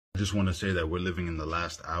just want to say that we're living in the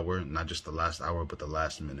last hour, not just the last hour, but the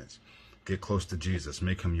last minutes. Get close to Jesus.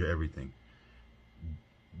 Make him your everything.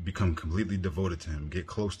 Become completely devoted to him. Get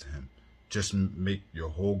close to him. Just make your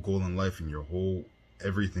whole goal in life and your whole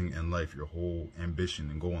everything in life, your whole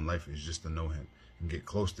ambition and goal in life is just to know him and get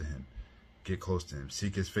close to him. Get close to him.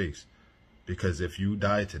 Seek his face. Because if you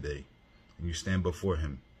die today and you stand before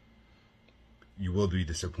him, you will be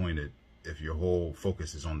disappointed if your whole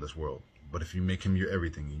focus is on this world. But if you make him your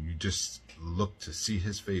everything and you just look to see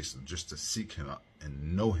his face, just to seek him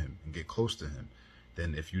and know him and get close to him,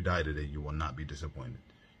 then if you die today, you will not be disappointed.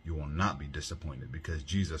 You will not be disappointed, because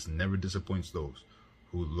Jesus never disappoints those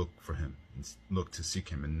who look for him and look to seek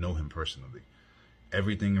him and know him personally.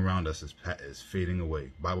 Everything around us is fading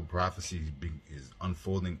away. Bible prophecy is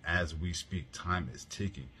unfolding as we speak. Time is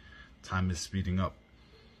ticking. Time is speeding up.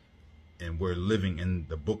 And we're living in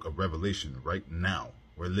the book of Revelation right now.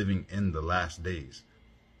 We're living in the last days.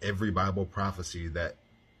 Every Bible prophecy that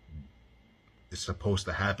is supposed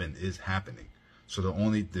to happen is happening. So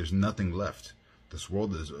there's nothing left. This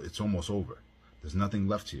world it's almost over. There's nothing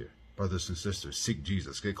left here. Brothers and sisters, seek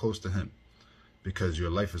Jesus. Get close to him, because your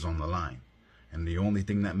life is on the line. And the only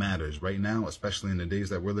thing that matters right now, especially in the days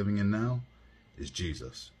that we're living in now, is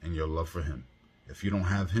Jesus and your love for him. If you don't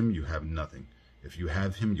have him, you have nothing. If you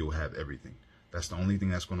have him, you'll have everything. That's the only thing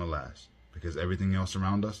that's going to last, because everything else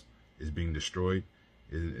around us is being destroyed,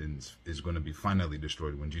 is going to be finally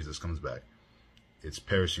destroyed when Jesus comes back. It's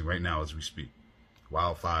perishing right now as we speak.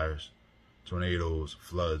 Wildfires, tornadoes,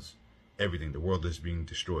 floods, everything. The world is being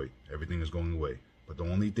destroyed. Everything is going away. But the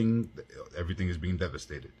only thing, everything is being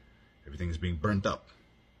devastated. Everything is being burnt up.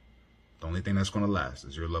 The only thing that's going to last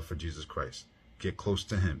is your love for Jesus Christ. Get close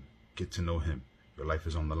to him. Get to know him. Your life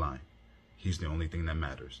is on the line. He's the only thing that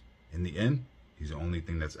matters. In the end, he's the only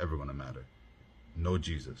thing that's ever going to matter. Know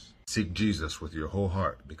Jesus. Seek Jesus with your whole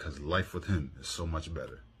heart, because life with him is so much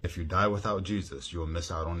better. If you die without Jesus, you will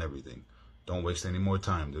miss out on everything. Don't waste any more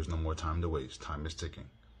time. There's no more time to waste. Time is ticking.